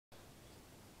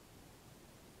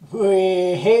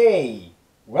Hey,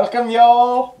 welcome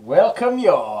y'all, welcome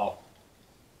y'all.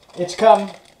 It's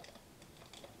come,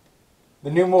 the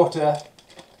new motor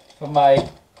for my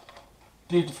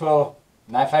beautiful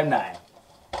 959.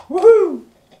 Woohoo!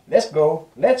 Let's go,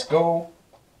 let's go.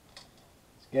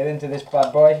 Let's get into this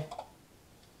bad boy.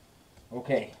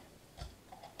 Okay.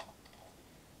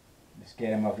 Let's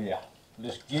get him out of here.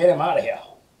 Let's get him out of here.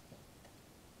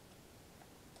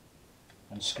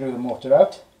 Unscrew the motor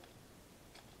out.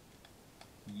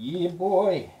 Yeah,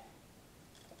 boy.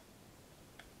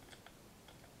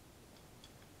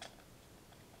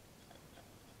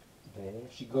 There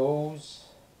she goes.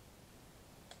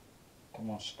 Come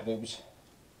on, screws.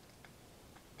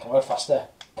 Come out faster.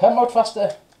 Come out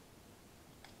faster.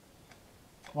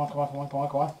 Come on, come on, come on, come on,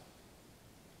 come on.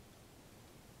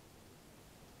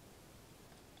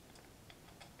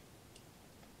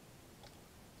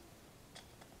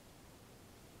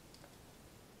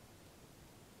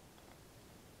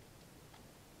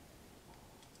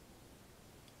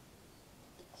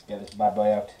 Let's get this bad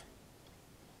boy out.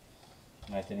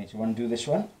 Right, I need to undo this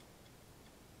one.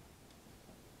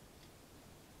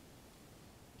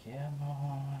 Come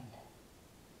on.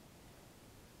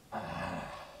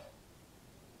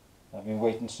 I've been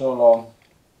waiting so long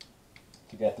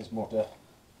to get this motor.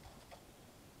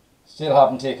 Still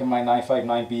haven't taken my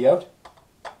 959B out.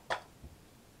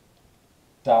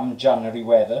 Damn January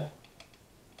weather.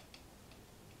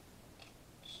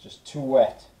 It's just too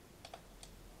wet.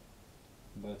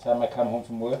 By the time I come home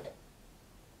from work,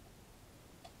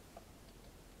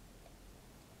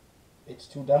 it's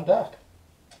too damn dark.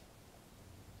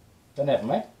 But never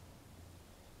mind.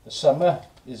 The summer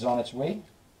is on its way.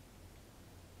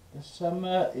 The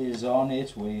summer is on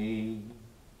its way.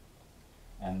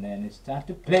 And then it's time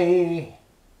to play.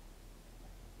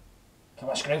 Come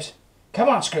on, screws. Come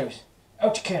on, screws.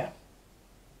 Out you come.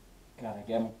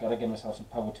 Gotta get myself some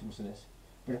power tools for this.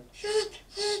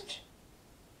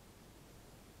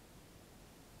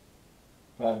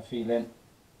 But I have a feeling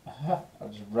I'll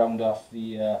just round off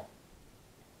the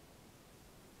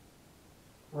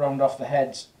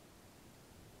heads.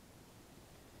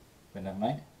 But never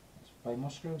mind. Let's buy more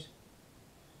screws.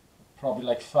 Probably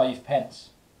like 5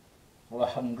 pence for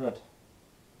 100.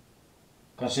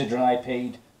 Considering I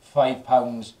paid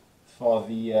 £5 for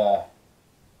the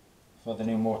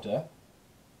new motor.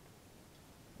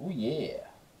 Oh yeah.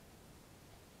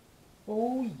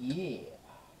 Oh yeah.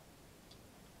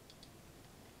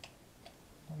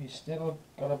 You still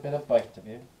got a bit of bite to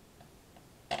you.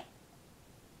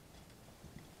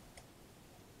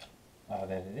 Oh,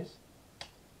 there it is.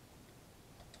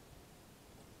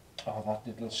 Oh, that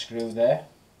little screw there.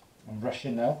 I'm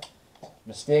rushing now.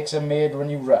 Mistakes are made when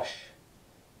you rush.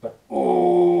 But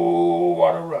oh,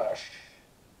 what a rush.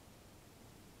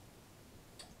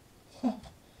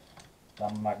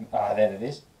 There it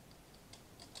is.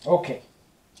 Okay.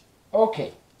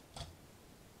 Okay.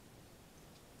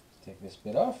 Take this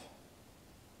bit off.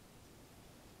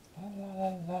 La, la,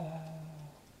 la, la.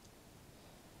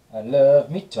 I love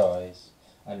me toys.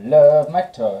 I love my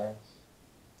toys.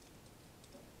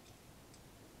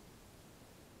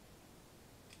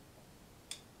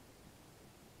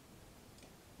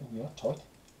 Oh, you're tight.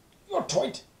 You're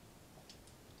tight.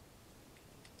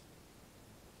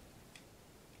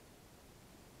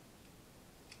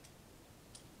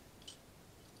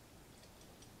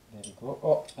 There we go.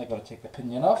 Oh, I gotta take the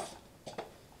pinion off.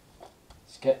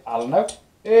 Let's get Alan out.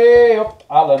 Hey up,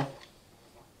 Alan.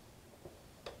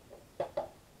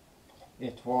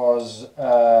 It was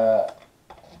a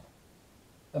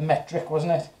metric,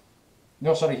 wasn't it?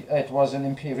 No, sorry, it was an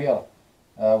imperial.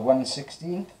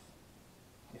 1/16th,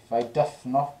 if I doth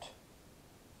not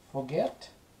forget.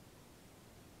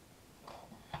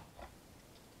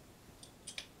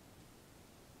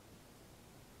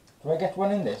 Do I get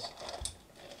one in this?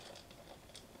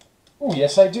 Oh,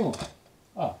 yes I do.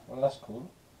 Oh, well that's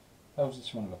cool. How's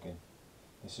this one looking?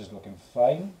 This is looking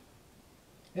fine.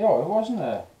 Oh, it wasn't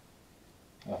a...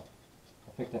 Oh,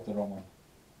 I picked up the wrong one.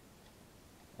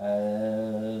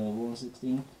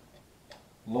 1/16.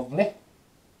 Lovely.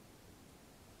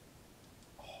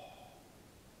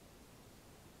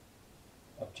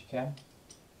 Up you can.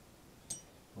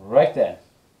 Right then.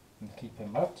 Keep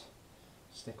him out.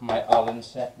 Stick my Allen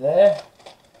set there.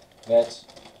 Let's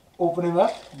open him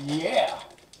up. Yeah.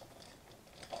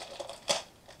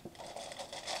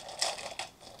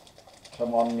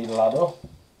 Come on, me laddo.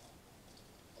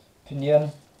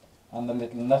 Pinion and the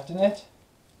little nut in it.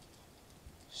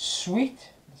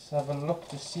 Sweet. Let's have a look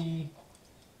to see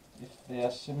if they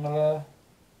are similar.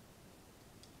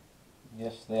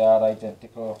 Yes, they are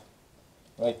identical.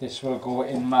 Right, this will go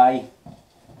in my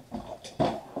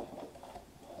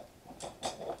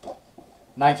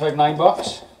 959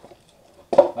 box,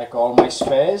 like all my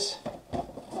spares.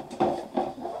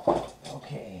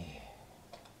 Okay,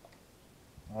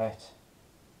 right.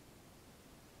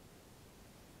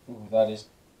 Ooh, that is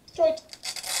tight.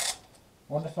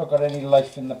 Wonder if I've got any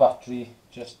life in the battery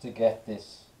just to get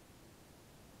this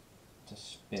to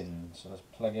spin. So let's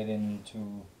plug it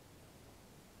into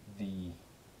the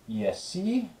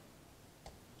ESC.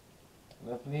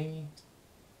 Lovely.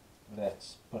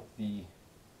 Let's put the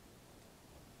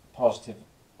positive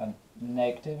and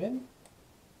negative in.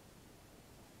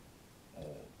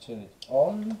 Turn it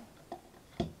on.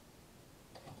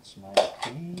 That's my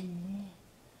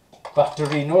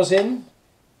batterinos in.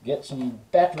 Get some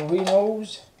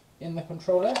batterinos in the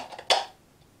controller.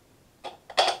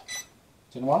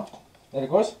 Turn them on. There it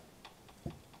goes.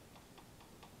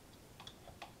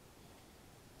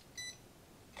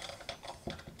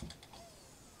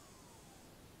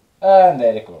 And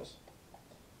there it goes.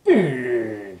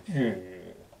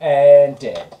 And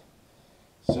dead.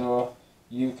 So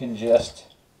you can just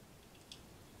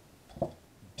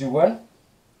do one.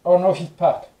 Oh, no heat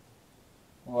pack.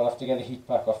 We'll have to get a heat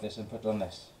pack off this and put on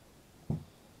this.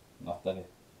 Not that it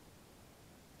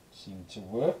seemed to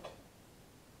work.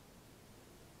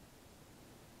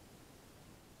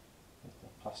 Put the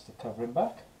plastic covering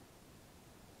back.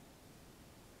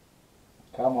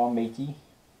 Come on, matey.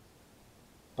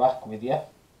 Back with you.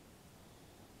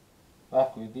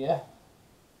 Back with you.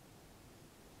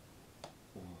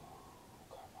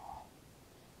 Come on.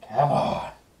 Come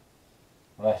on.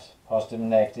 Right, positive and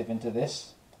negative into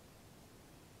this.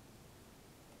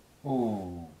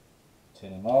 Ooh.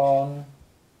 Turn him on.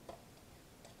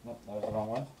 Nope, that was the wrong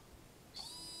one.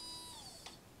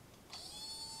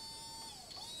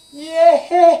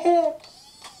 Yeah!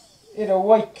 It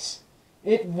awakes.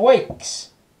 It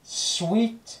wakes.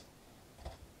 Sweet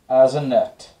as a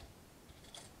nut.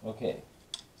 Okay,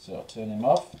 so turn him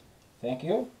off. Thank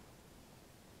you.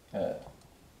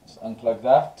 Let's unplug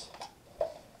that.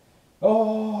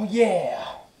 Oh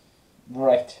yeah!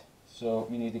 Right, so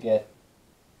we need to get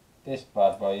this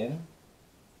bad boy in.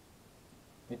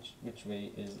 Which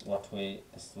way is what way?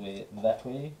 This way, that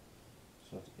way.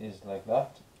 So it is like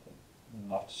that.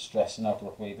 Not stressing out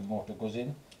what way the motor goes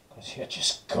in, because you're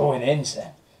just going in,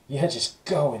 Sam. You're just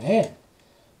going in.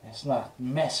 Let's not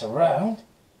mess around.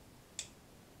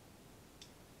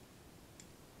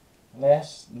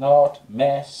 Let's not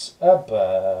mess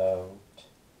about.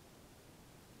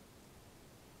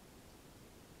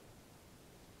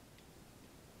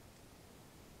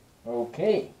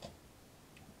 Okay.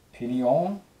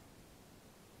 Pinion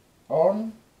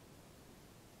on.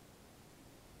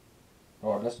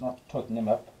 Or let's not tighten him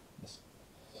up.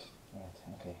 Right,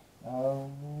 okay.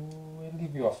 We'll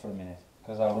leave you off for a minute,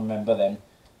 because I'll remember then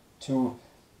to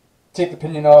take the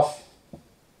pinion off,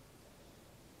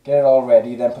 get it all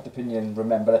ready, then put the pinion,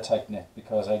 remember to tighten it,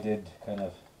 because I did kind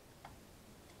of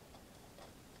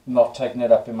not tighten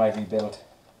it up in my rebuild,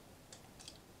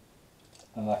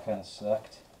 and that kind of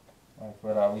sucked. Right,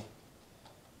 where are we?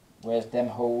 Where's them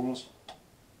holes?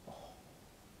 Oh,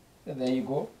 there you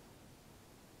go.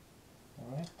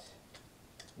 Alright,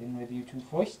 in with you two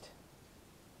first.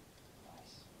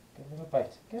 Nice. Get a little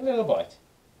bite. Get a little bite.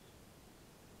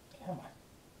 Come on.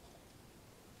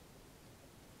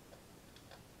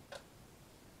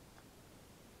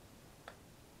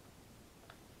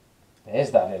 There's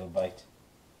that little bite.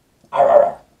 Arr, arr,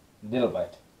 arr. Little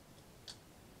bite.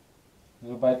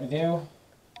 Little bite with you.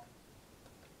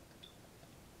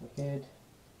 Wicked.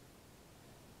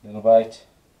 Little bite.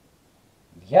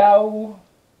 Yow.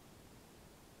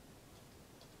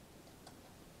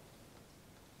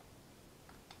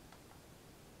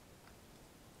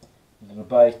 Little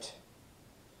bite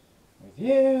with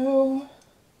you.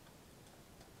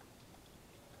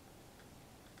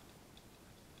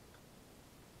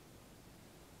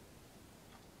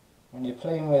 When you're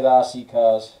playing with RC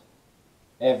cars,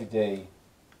 every day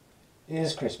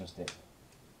is Christmas Day.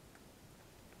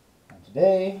 And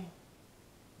today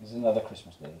is another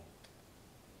Christmas Day.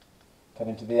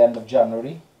 Coming to the end of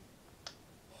January.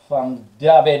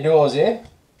 Fandabedoze.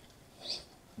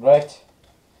 Right.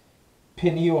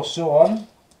 Pinioso on.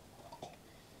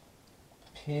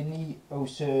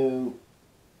 Pinioso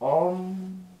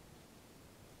on.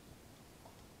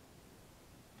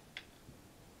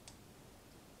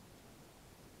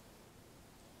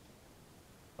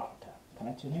 Oh, damn. Can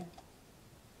I turn you?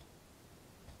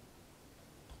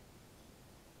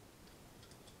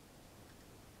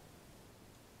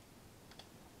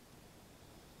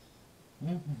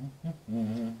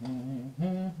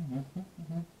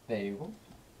 There you go.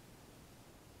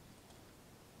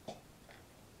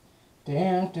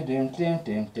 Down, down, down, down,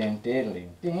 down, down,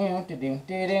 down, down, down,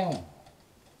 down, down.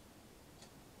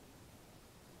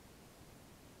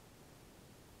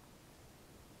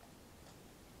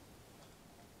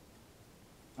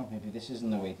 Oh, maybe this isn't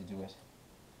the way to do it.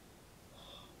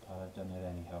 But I've done it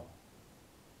anyhow.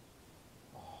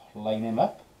 Oh, line him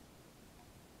up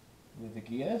with the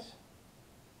gears.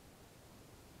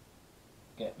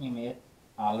 Get me mate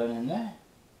Alan in there.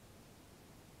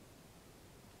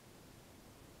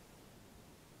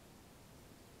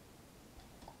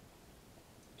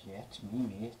 Get me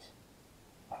mate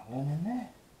Alan in there.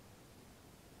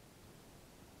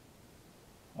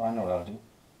 Oh, I know what I'll do.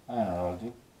 I know what I'll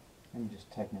do. Let me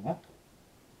just tighten him up.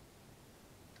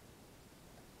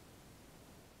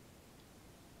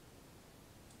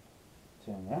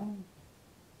 Turn around.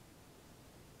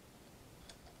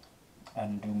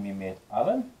 Undo me mate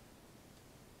Alan.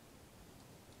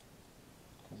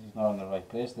 Because he's not in the right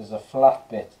place. There's a flat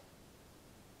bit.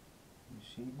 You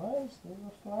see guys, there's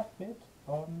a flat bit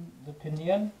on the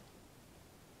pinion.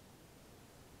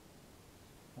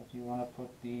 But you want to put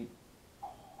the... Oh,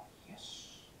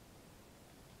 yes.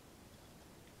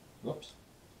 Whoops.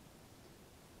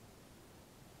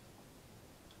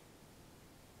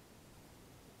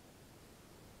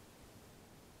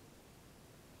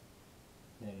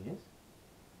 There he is.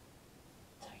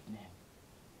 Tighten him.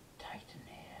 Tighten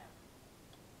him.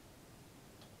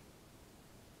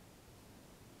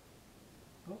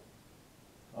 Oh,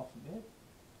 off a bit.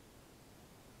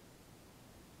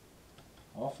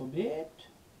 Off a bit.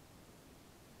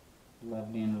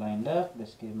 Lovely and lined up.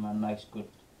 Let's give him a nice good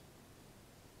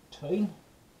turn.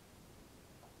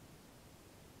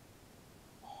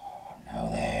 Oh, now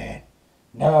then.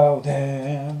 Now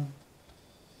then.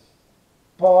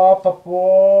 Bop, bop,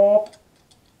 bop.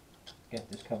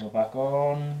 Get this cover back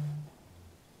on.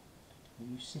 Are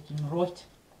you sitting right?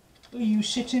 Are you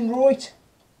sitting right?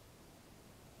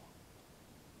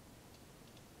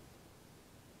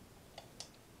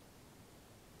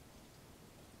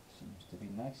 Seems to be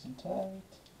nice and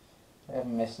tight. I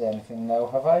haven't missed anything now,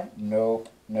 have I? Nope,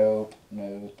 nope,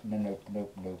 nope, nope,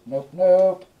 nope, nope, nope,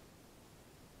 nope.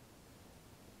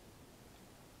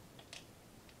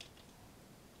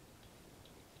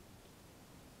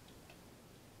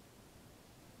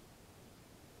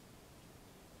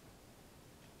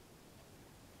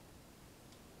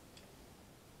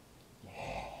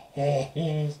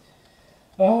 Yes.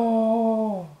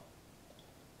 Oh,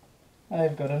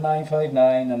 I've got a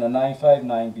 959 and a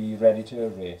 959B ready to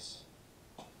race.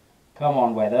 Come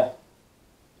on, weather.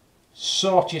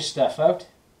 Sort your stuff out.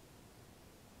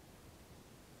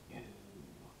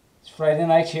 It's Friday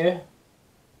night here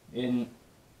in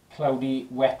cloudy,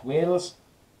 wet Wales.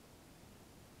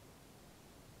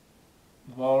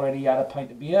 We've already had a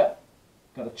pint of beer.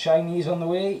 Got a Chinese on the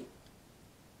way.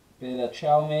 Bit of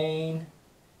chow mein.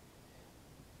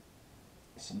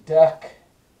 Some duck.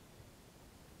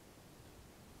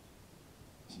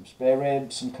 Some spare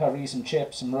ribs, some curry, some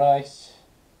chips, some rice.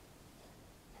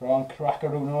 Prawn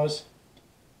crackerunos.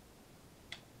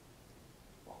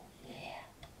 Oh yeah.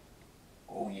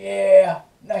 Oh yeah.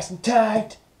 Nice and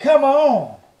tight. Come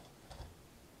on.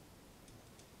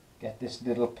 Get this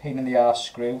little pain in the arse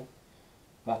screw.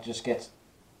 That just gets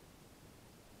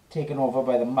taken over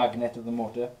by the magnet of the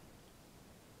motor.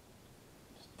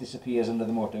 Just disappears under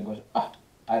the motor and goes, ah,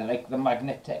 I like the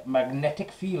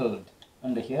magnetic field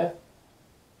under here.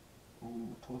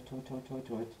 Ooh, toy.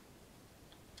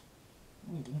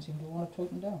 Oh, he didn't seem to want to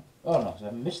tighten down. Oh no, so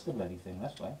I missed the bloody thing,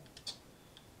 that's why.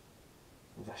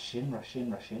 Rush in.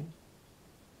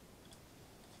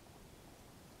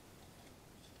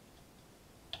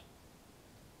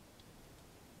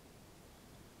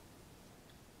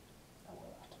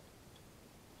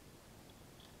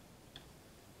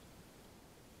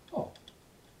 Oh.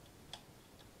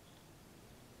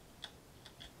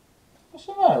 What's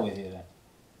the matter with you then?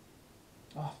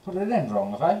 Oh, I've put it in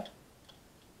wrong, have I?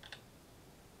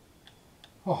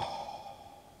 Oh.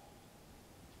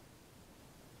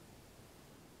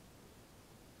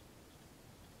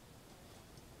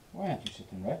 Why aren't you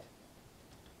sitting right?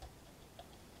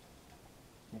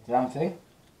 You damn thing.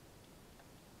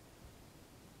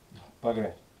 Bugger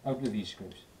it. Out with these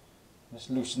screws. Let's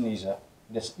loosen these up.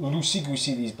 Let's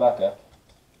loosey-goosey these back up.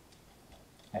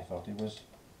 I thought it was,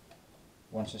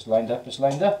 once it's lined up,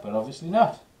 but obviously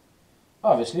not.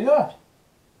 Obviously not.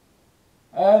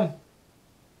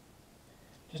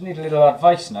 Just need a little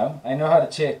advice now. I know how to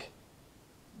take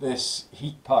this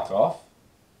heat pack off.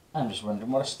 I'm just wondering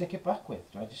what to stick it back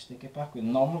with. Do I just stick it back with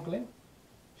normal glue?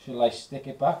 Shall I stick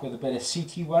it back with a bit of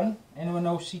CT1? Anyone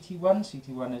know CT1?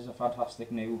 CT1 is a fantastic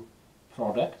new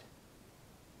product.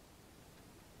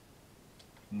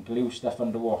 and glue stuff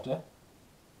underwater.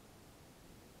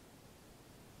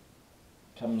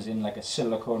 Comes in like a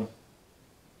silicone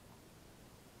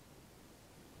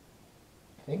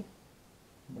thing,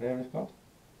 whatever it's called.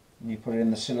 And you put it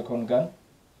in the silicone gun,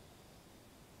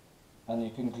 and you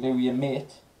can glue your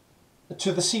mate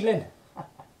to the ceiling.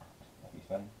 That'd be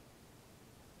funny.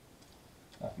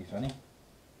 That'd be funny.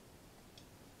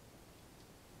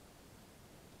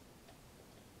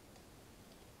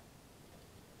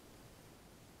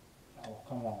 Oh,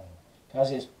 come on.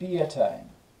 Because it's beer time.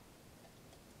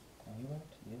 Are you out?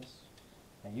 Yes.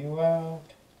 Are you out?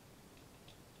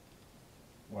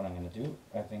 What I'm going to do,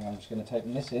 I think I'm just going to type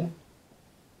this in.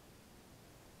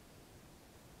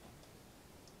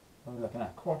 What are we looking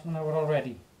at? Quarter of an hour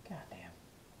already. God damn.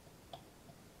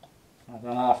 I'm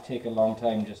going to have to take a long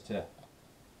time just to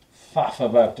faff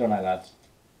about, don't I, lads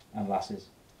and lasses?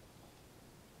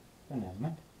 But never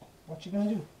mind. What you going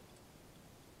to do?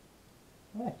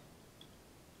 Right.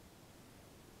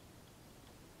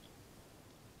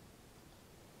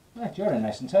 Right, you're in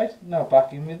nice and tight. Now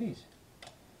back in with these.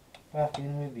 Back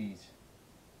in with these.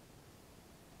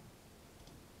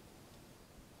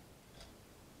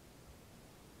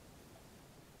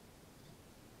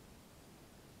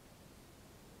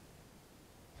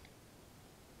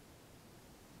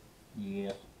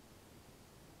 Yeah.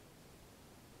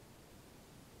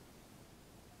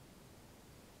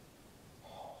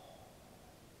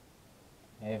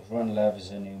 Everyone loves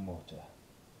a new motor.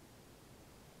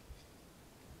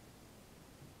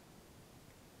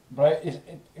 Right,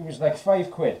 it was like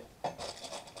 £5.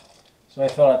 So I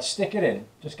thought I'd stick it in,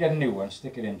 just get a new one,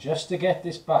 stick it in, just to get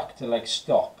this back to like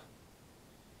stock.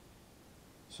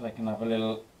 So I can have a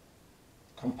little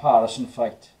comparison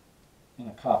fight in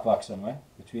a car park somewhere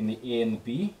between the A and the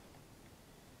B.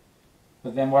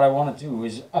 But then what I want to do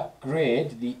is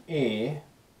upgrade the A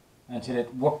until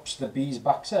it whoops the B's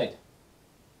backside.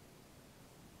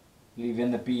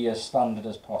 Leaving the B as standard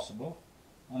as possible.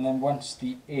 And then once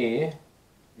the A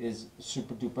is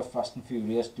super duper fast and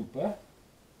furious duper,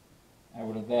 I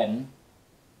will then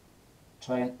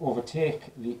try and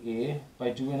overtake the A by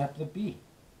doing up the B.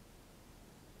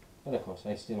 But of course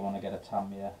I still want to get a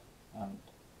Tamiya and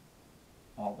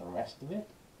all the rest of it.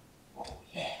 Oh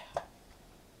yeah!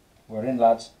 We're in,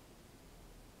 lads.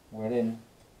 We're in.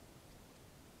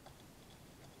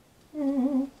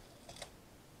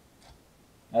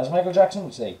 As Michael Jackson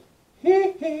would say,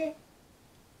 hee hee.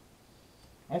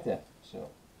 Right there. So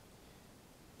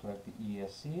plug the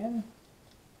ESC in.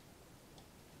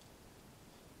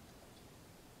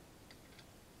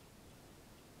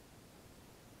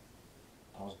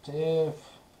 Positive.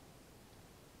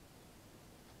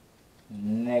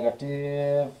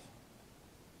 Negative.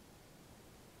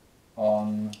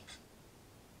 On.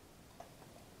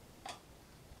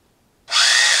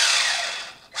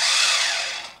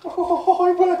 Oh,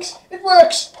 it works! It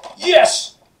works!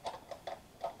 Yes!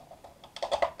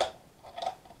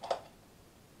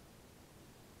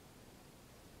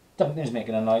 Something's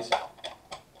making a noise.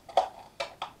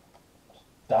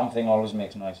 Damn thing always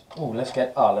makes noise. Oh, let's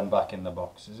get Alan back in the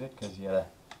box, is it? Because you're a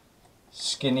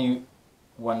skinny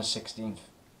 1/16.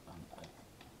 I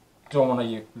don't want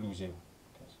to lose you.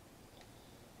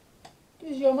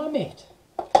 Because you're my mate.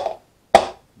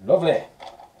 Lovely.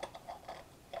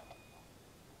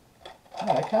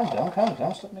 Alright, calm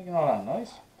down, stop making all that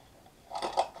noise.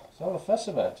 What's all the fuss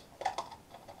about?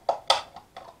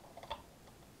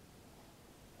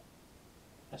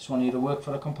 I just want you to work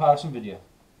for a comparison video.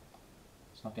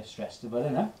 Let's not get stressed about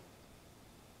it now.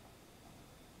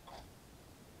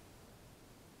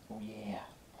 Oh yeah.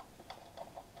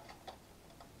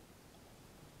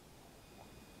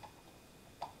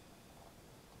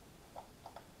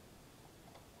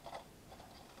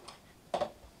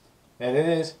 There it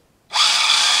is.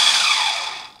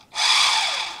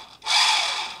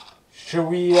 Should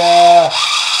we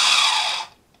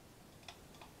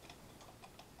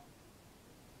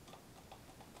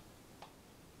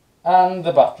and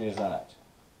the battery has run out.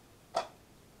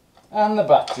 And the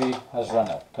battery has run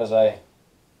out because I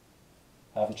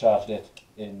haven't charged it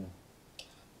in.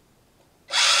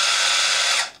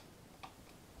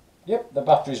 Yep, the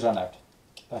battery's run out.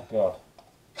 Thank God.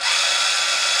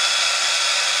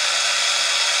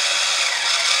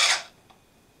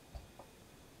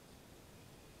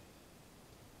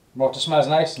 Motor smells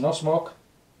nice, no smoke.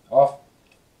 Off,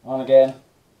 on again.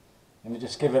 Let me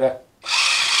just give it a.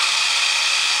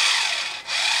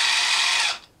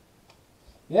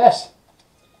 Yes,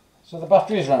 so the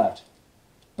battery's run out.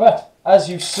 But as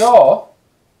you saw,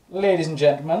 ladies and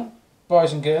gentlemen,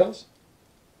 boys and girls,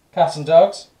 cats and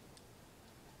dogs,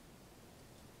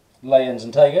 lions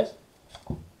and tigers,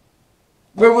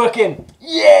 We're working.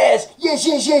 Yes, yes,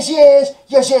 yes, yes, yes,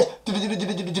 yes, yes.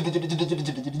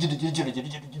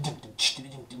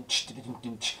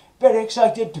 Very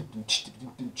excited.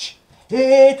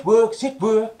 It works, it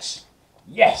works.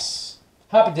 Yes.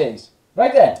 Happy days.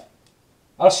 Right then,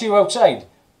 I'll see you outside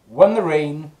when the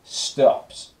rain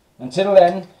stops. Until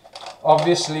then,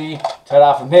 obviously,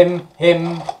 ta-ra from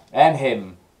him, and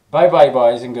him. Bye-bye,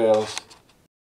 boys and girls.